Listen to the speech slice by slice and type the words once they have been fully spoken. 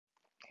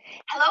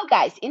Hello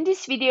guys, in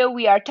this video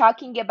we are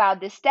talking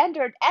about the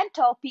standard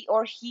enthalpy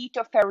or heat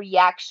of a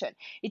reaction.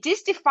 It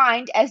is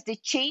defined as the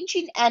change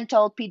in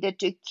enthalpy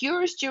that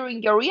occurs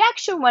during a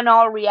reaction when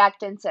all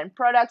reactants and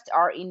products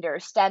are in their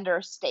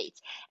standard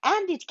states.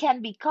 And it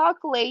can be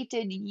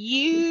calculated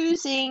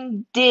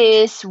using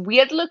this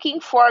weird looking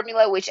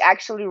formula which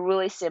actually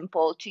really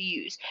simple to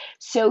use.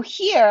 So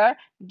here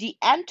the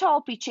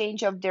enthalpy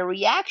change of the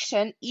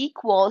reaction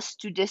equals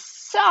to the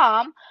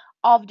sum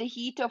of the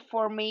heat of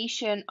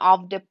formation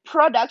of the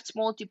products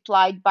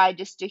multiplied by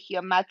the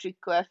stoichiometric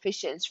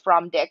coefficients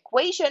from the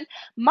equation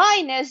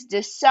minus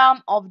the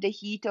sum of the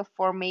heat of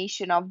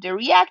formation of the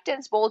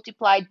reactants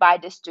multiplied by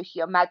the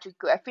stoichiometric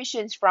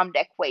coefficients from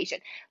the equation.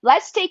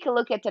 Let's take a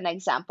look at an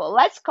example.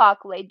 Let's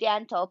calculate the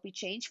enthalpy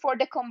change for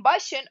the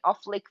combustion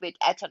of liquid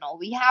ethanol.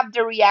 We have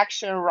the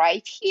reaction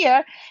right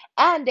here,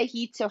 and the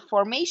heats of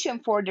formation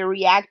for the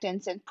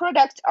reactants and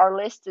products are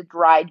listed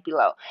right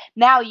below.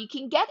 Now you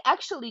can get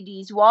actually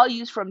these values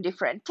from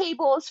different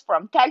tables,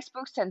 from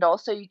textbooks, and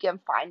also you can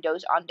find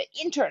those on the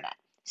internet.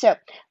 So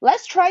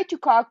let's try to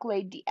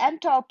calculate the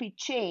enthalpy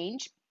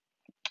change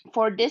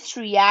for this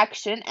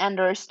reaction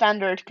under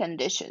standard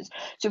conditions.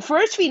 So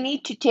first we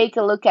need to take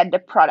a look at the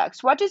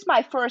products. What is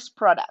my first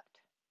product?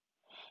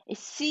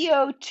 It's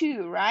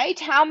CO2, right?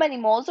 How many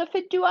moles of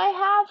it do I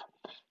have?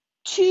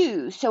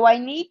 2. So I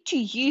need to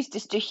use the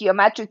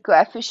stoichiometric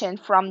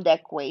coefficient from the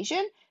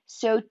equation.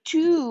 So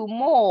 2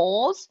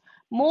 moles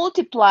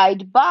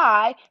multiplied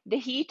by the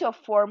heat of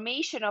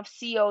formation of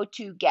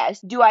CO2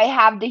 gas. Do I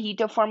have the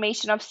heat of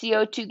formation of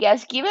CO2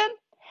 gas given?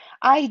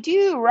 I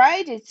do,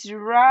 right? It's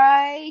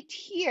right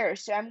here.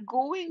 So I'm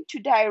going to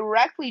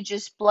directly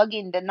just plug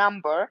in the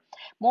number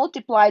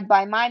multiplied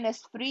by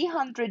minus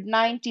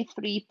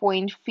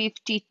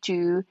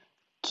 393.52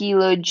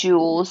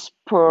 kilojoules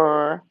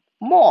per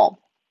mole.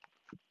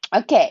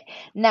 Okay,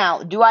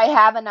 now, do I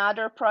have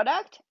another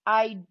product?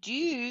 I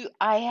do.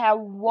 I have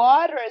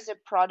water as a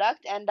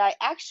product, and I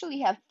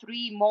actually have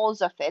 3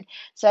 moles of it.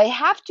 So I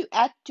have to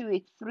add to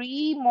it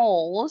 3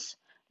 moles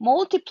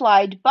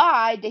multiplied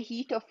by the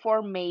heat of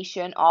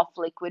formation of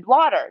liquid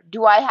water.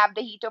 Do I have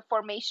the heat of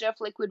formation of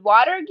liquid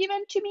water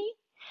given to me?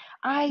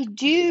 I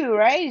do,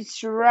 right?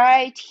 It's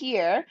right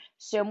here.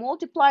 So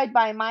multiplied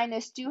by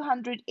minus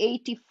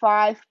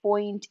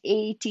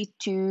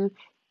 285.82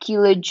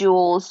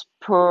 kilojoules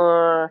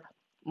per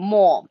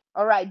mole.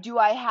 All right, do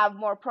I have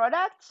more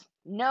products?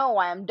 No,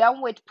 I am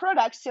done with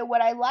products. So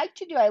what I like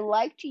to do, I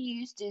like to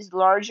use these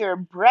larger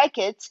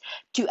brackets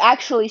to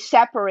actually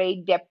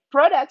separate the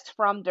products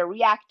from the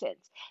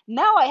reactants.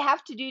 Now I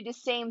have to do the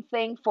same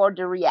thing for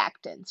the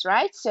reactants,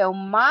 right? So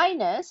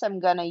minus, I'm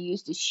gonna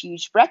use this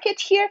huge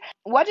bracket here.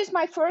 What is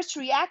my first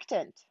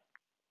reactant?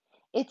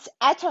 It's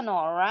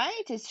ethanol,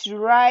 right? It's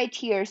right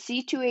here,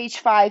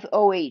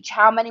 C2H5OH.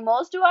 How many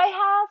moles do I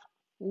have?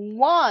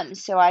 1.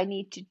 So I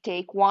need to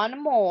take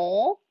 1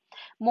 mole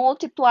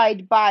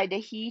multiplied by the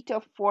heat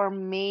of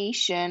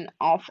formation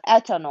of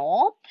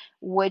ethanol,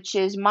 which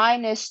is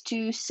minus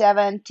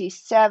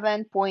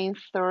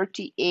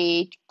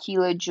 277.38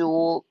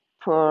 kilojoule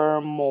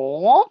per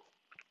mole.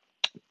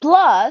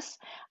 Plus,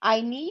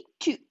 I need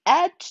to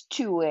add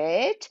to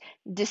it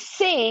the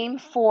same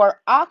for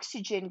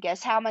oxygen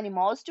gas. How many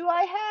moles do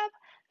I have?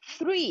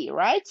 3,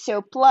 right?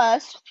 So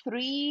plus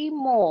 3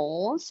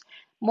 moles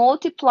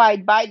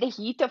multiplied by the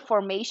heat of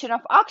formation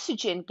of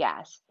oxygen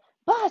gas.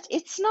 But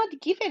it's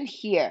not given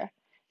here.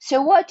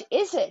 So what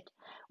is it?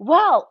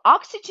 Well,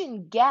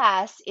 oxygen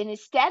gas in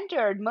its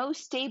standard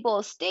most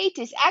stable state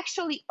is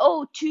actually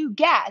O2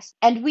 gas.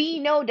 And we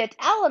know that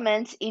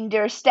elements in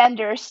their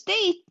standard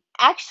state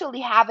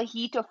actually have a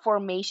heat of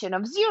formation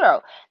of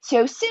 0.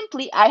 So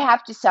simply I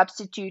have to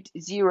substitute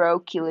 0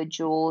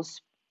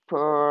 kilojoules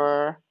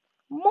per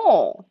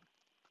mole.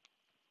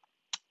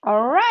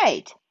 All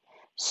right.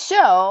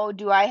 So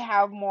do I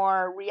have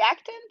more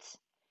reactants?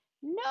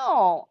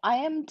 No, I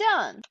am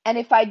done. And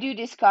if I do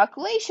this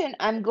calculation,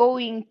 I'm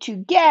going to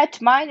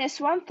get minus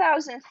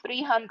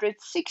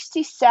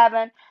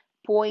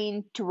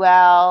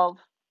 1,367.12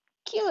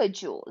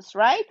 kilojoules,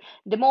 right?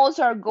 The moles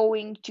are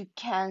going to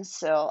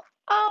cancel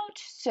out,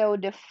 so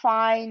the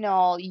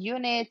final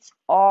units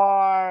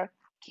are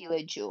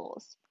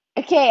kilojoules.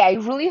 Okay, I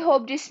really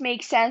hope this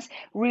makes sense.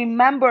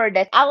 Remember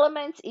that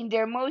elements in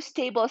their most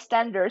stable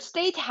standard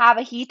state have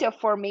a heat of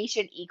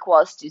formation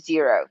equals to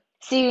 0.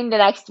 See you in the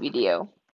next video.